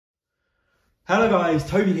Hello guys,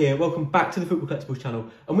 Toby here, welcome back to the Football Collectibles channel,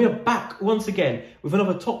 and we are back once again with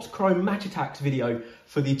another Topps Chrome Match Attax video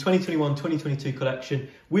for the 2021-2022 collection.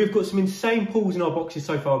 We've got some insane pulls in our boxes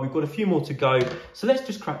so far, we've got a few more to go, so let's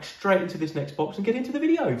just crack straight into this next box and get into the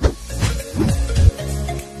video.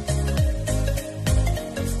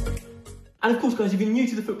 And of course guys, if you're new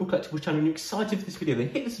to the Football Collectibles channel and you're excited for this video, then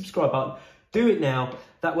hit the subscribe button, do it now,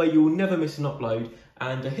 that way you will never miss an upload.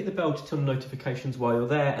 And hit the bell to turn on notifications while you're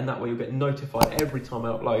there, and that way you'll get notified every time I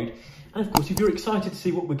upload. And of course, if you're excited to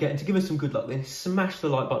see what we're getting, to give us some good luck, then smash the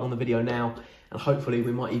like button on the video now, and hopefully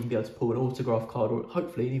we might even be able to pull an autograph card, or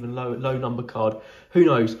hopefully an even low number card, who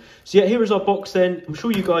knows. So yeah, here is our box then. I'm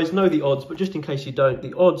sure you guys know the odds, but just in case you don't,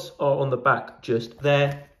 the odds are on the back just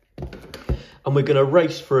there. And we're gonna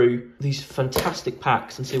race through these fantastic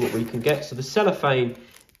packs and see what we can get. So the cellophane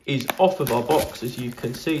is off of our box, as you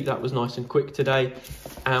can see. That was nice and quick today,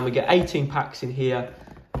 and we get 18 packs in here,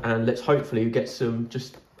 and let's hopefully get some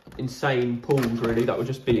just insane pulls. Really, that would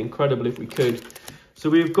just be incredible if we could. So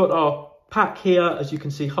we've got our pack here, as you can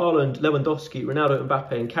see: Haaland, Lewandowski, Ronaldo,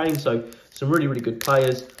 Mbappe and Kane. So some really good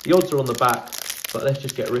players. The odds are on the back, but let's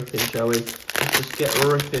just get ripping, shall we? Let's just get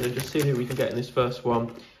ripping and just see who we can get in this first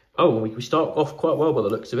one. Oh, we start off quite well by the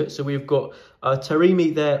looks of it. So we've got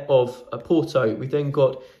Taremi there of Porto. We've then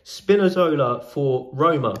got Spinazzola for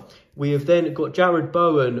Roma. We have then got Gerrard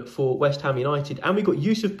Bowen for West Ham United. And we've got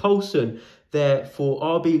Yusuf Poulsen there for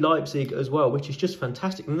RB Leipzig as well, which is just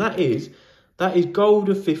fantastic. And that is gold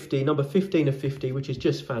of 50, number 15 of 50, which is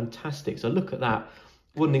just fantastic. So look at that.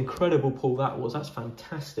 What an incredible pull that was. That's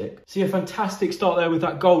fantastic. So yeah, fantastic start there with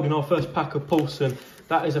that gold in our first pack of Poulsen.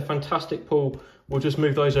 That is a fantastic pull. We'll just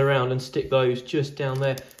move those around and stick those just down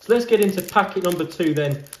there. So let's get into packet number 2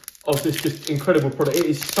 then of this just incredible product. It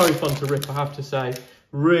is so fun to rip, I have to say.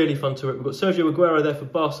 Really fun to rip. We've got Sergio Aguero there for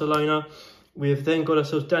Barcelona. We've then got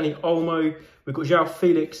ourselves Dani Olmo. We've got João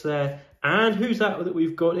Felix there. And who's that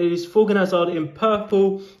we've got? It is Thorgan Hazard in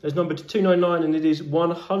purple. There's number 299 and it is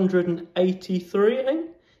 183, I think?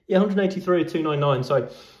 Yeah, 183 or 299. So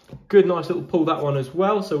good, nice little pull that one as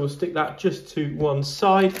well. So we'll stick that just to one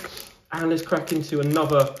side. And let's crack into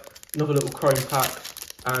another little chrome pack,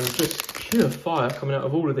 and just pure fire coming out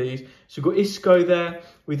of all of these. So we've got Isco there.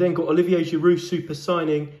 We then got Olivier Giroud super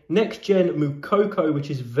signing. Next gen Moukoko, which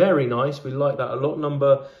is very nice. We like that a lot.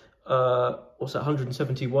 Number, what's that,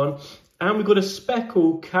 171. And we've got a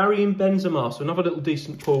Speckle Karim Benzema. So another little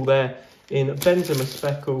decent pull there in Benzema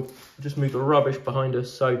Speckle. Just move the rubbish behind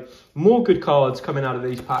us. So more good cards coming out of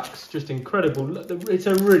these packs. Just incredible. It's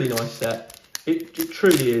a really nice set. It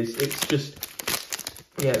truly is. It's just,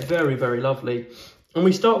 yeah, very lovely. And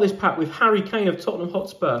we start this pack with Harry Kane of Tottenham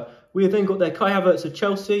Hotspur. We have then got there Kai Havertz of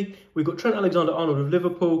Chelsea. We've got Trent Alexander-Arnold of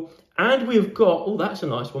Liverpool. And we've got, oh, that's a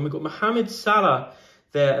nice one. We've got Mohamed Salah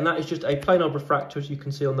there. And that is just a plain old refractor, as you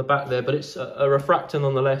can see on the back there. But it's a refractor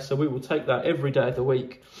nonetheless. So we will take that every day of the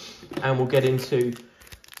week. And we'll get into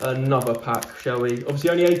another pack, shall we?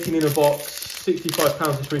 Obviously, only 18 in a box.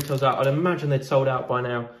 £65 this retails out. I'd imagine they'd sold out by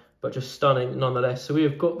now, but just stunning nonetheless. So we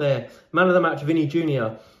have got there man of the match Vinny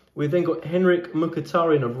Jr. We've then got Henrik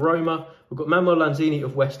Mkhitaryan of Roma. We've got Manuel Lanzini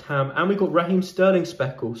of West Ham, and we've got Raheem Sterling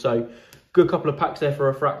Speckle. So good couple of packs there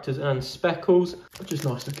for refractors and speckles. Just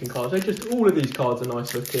nice looking cards. All of these cards are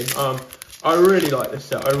nice looking. I really like this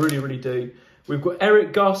set. I really do. We've got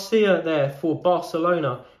Eric Garcia there for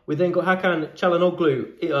Barcelona. We've then got Hakan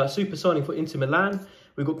Çalhanoğlu super signing for Inter Milan.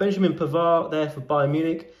 We've got Benjamin Pavard there for Bayern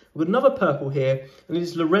Munich. We've got another purple here, and it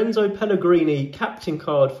is Lorenzo Pellegrini, captain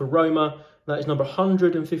card for Roma. That is number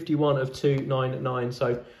 151 of 299.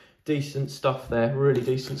 So decent stuff there, really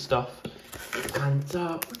decent stuff. And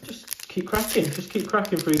just keep cracking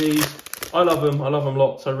through these. I love them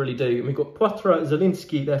lots, I really do. And we've got Piotr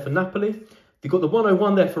Zielinski there for Napoli. You've got the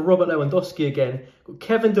 101 there for Robert Lewandowski again. Got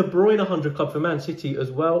Kevin De Bruyne 100 club for Man City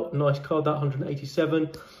as well. Nice card, that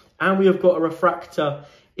 187. And we have got a refractor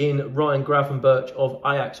in Ryan Gravenberch of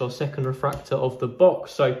Ajax, our second refractor of the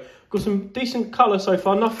box. So got some decent colour so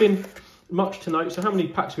far, nothing much to note. So how many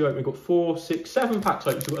packs we open? We've got 4, 6, 7 packs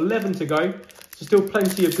open. So we've got 11 to go. So still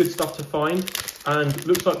plenty of good stuff to find. And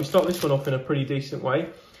looks like we start this one off in a pretty decent way.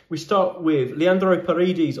 We start with Leandro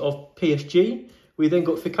Paredes of PSG. We then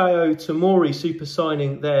got Fikayo Tomori super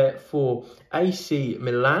signing there for AC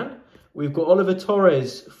Milan. We've got Oliver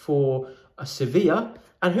Torres for Sevilla.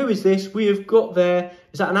 And who is this? We have got there,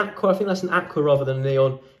 is that an aqua? I think that's an aqua rather than a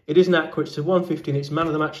neon. It is an aqua, it's a 150 and it's man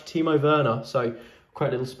of the match Timo Werner. So quite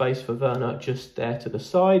a little space for Werner just there to the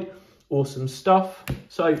side. Awesome stuff.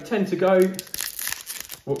 So 10 to go.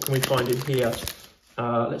 What can we find in here?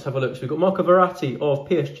 Let's have a look. So we've got Marco Verratti of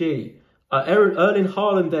PSG. Erling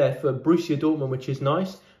Haaland there for Borussia Dortmund, which is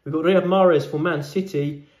nice. We've got Riyad Mahrez for Man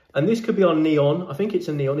City. And this could be on neon. I think it's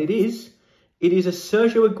a neon. It is. It is a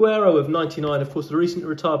Sergio Aguero of 99. Of course, the recently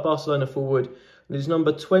retired Barcelona forward. It is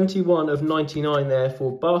number 21 of 99 there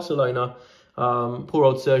for Barcelona. Poor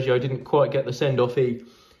old Sergio didn't quite get the send-off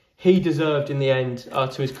he deserved in the end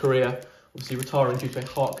to his career. Obviously retiring due to a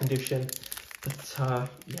heart condition. But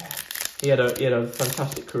yeah, he had a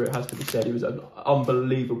fantastic career, it has to be said. He was an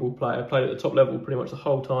unbelievable player. Played at the top level pretty much the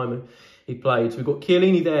whole time and he played. So we've got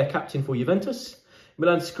Chiellini there, captain for Juventus.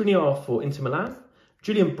 Milan Skriniar for Inter Milan.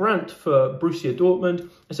 Julian Brandt for Borussia Dortmund.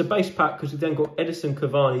 It's a base pack because we've then got Edison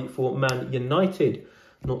Cavani for Man United.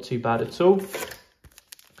 Not too bad at all.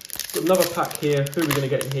 Got another pack here. Who are we going to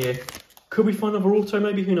get in here? Could we find another auto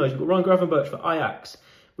maybe? Who knows? We've got Ryan Gravenberch for Ajax.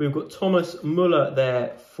 We've got Thomas Müller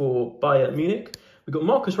there for Bayern Munich. We've got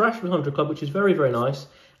Marcus Rashford 100 Club, which is very, very nice.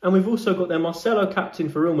 And we've also got their Marcelo captain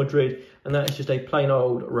for Real Madrid. And that is just a plain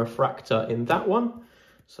old refractor in that one.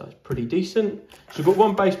 So it's pretty decent. So we've got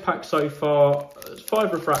one base pack so far. There's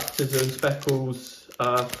 5 refractors and speckles.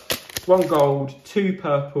 1 gold, 2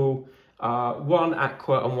 purple, 1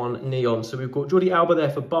 aqua and 1 neon. So we've got Jordi Alba there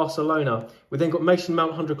for Barcelona. We've then got Mason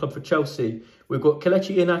Mount 100 Club for Chelsea. We've got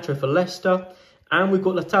Kelechi Iheanacho for Leicester. And we've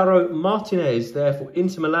got Lautaro Martinez there for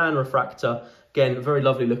Inter Milan refractor. Again, very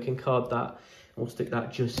lovely looking card that. We'll stick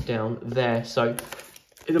that just down there. So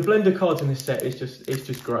the blender cards in this set is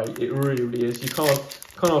just great. It really, really is. You can't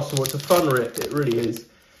ask for much. It's a fun rip. It really is.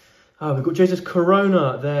 We've got Jesus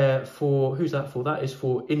Corona there for, who's that for? That is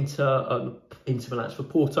for Inter Milan, it's for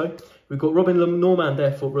Porto. We've got Robin Lenormand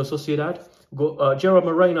there for Real Sociedad. We've got Gerard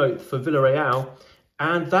Moreno for Villarreal.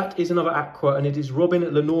 And that is another aqua, and it is Robin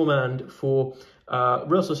Lenormand for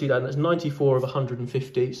Real Sociedad, and that's 94 of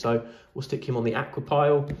 150. So we'll stick him on the aqua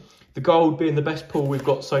pile. The gold being the best pull we've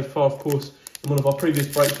got so far, of course. In one of our previous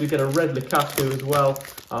breaks, we get a red Lukaku as well.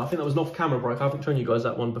 I think that was an off-camera break. I haven't shown you guys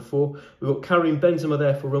that one before. We've got Karim Benzema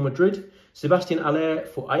there for Real Madrid. Sebastian Aller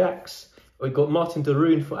for Ajax. We've got Martin de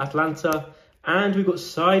Roon for Atlanta. And we've got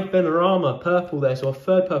Said Benrahma, purple there. So our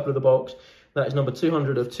third purple of the box. That is number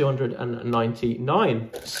 200 of 299.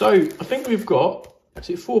 So I think we've got, is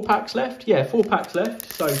it 4 packs left? Yeah, 4 packs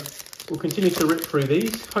left. So we'll continue to rip through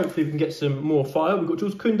these. Hopefully we can get some more fire. We've got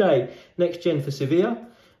Jules Koundé, next gen for Sevilla.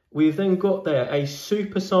 We've then got there a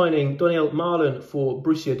super signing Daniel Marlon for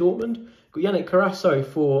Borussia Dortmund. Got Yannick Carrasso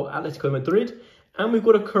for Atletico Madrid. And we've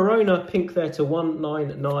got a Corona pink there to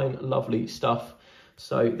 199. Lovely stuff.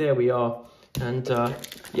 So there we are. And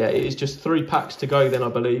yeah, it is just 3 packs to go then, I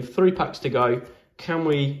believe. 3 packs to go. Can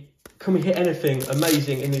we hit anything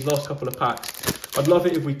amazing in these last couple of packs? I'd love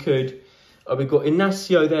it if we could. We've got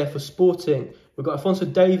Inacio there for Sporting. We've got Alphonso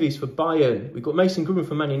Davies for Bayern. We've got Mason Greenwood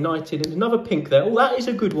for Man United. And another pink there. Oh, that is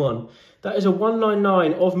a good one. That is a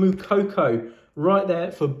 199 of Moukoko right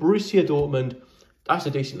there for Borussia Dortmund. That's a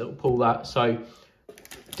decent little pull, that. So,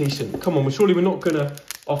 decent. Come on, surely we're not going to...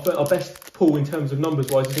 Our best pull in terms of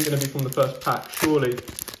numbers-wise isn't going to be from the first pack, surely.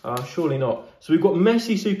 Surely not. So we've got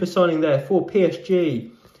Messi super signing there for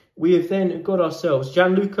PSG. We have then got ourselves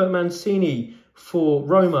Gianluca Mancini for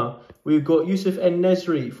Roma. We've got Youssef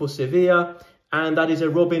En-Nesyri for Sevilla. And that is a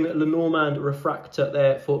Robin Lenormand refractor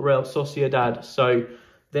there for Real Sociedad. So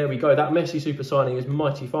there we go. That Messi super signing is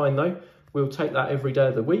mighty fine though. We'll take that every day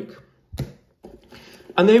of the week.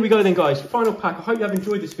 And there we go then, guys. Final pack. I hope you have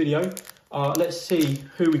enjoyed this video. Let's see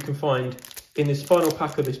who we can find in this final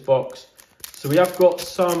pack of this box. So we have got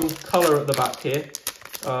some colour at the back here.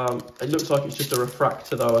 It looks like it's just a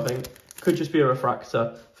refractor though, I think. Could just be a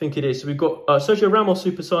refractor. I think it is. So we've got Sergio Ramos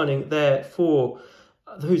super signing there for...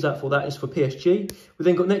 Who's that for? That is for PSG. We've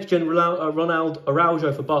then got next gen Ronald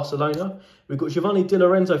Araujo for Barcelona. We've got Giovanni Di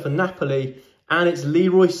Lorenzo for Napoli. And it's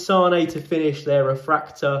Leroy Sané to finish their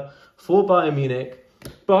refractor for Bayern Munich.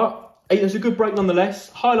 But it was a good break nonetheless.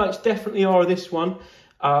 Highlights definitely are this one.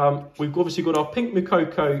 We've obviously got our pink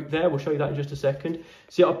Moukoko there. We'll show you that in just a second.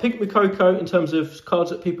 So yeah, our pink Moukoko in terms of cards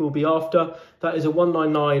that people will be after. That is a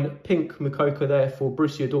 199 pink Moukoko there for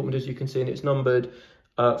Borussia Dortmund, as you can see. And it's numbered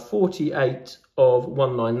 48 of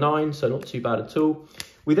 199. So not too bad at all.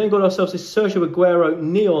 We then got ourselves this Sergio Aguero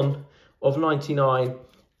neon of 99.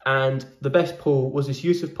 And the best pull was this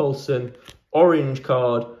Yusuf Poulsen orange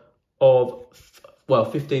card of, well,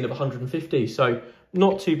 15 of 150. So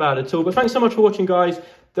not too bad at all. But thanks so much for watching, guys.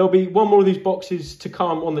 There'll be one more of these boxes to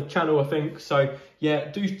come on the channel, I think. So yeah,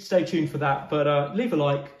 do stay tuned for that. But leave a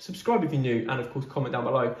like, subscribe if you're new, and of course comment down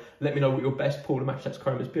below. Let me know what your best pull to Match Attax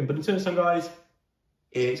Chrome has been. But until next time, guys,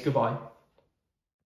 it's goodbye.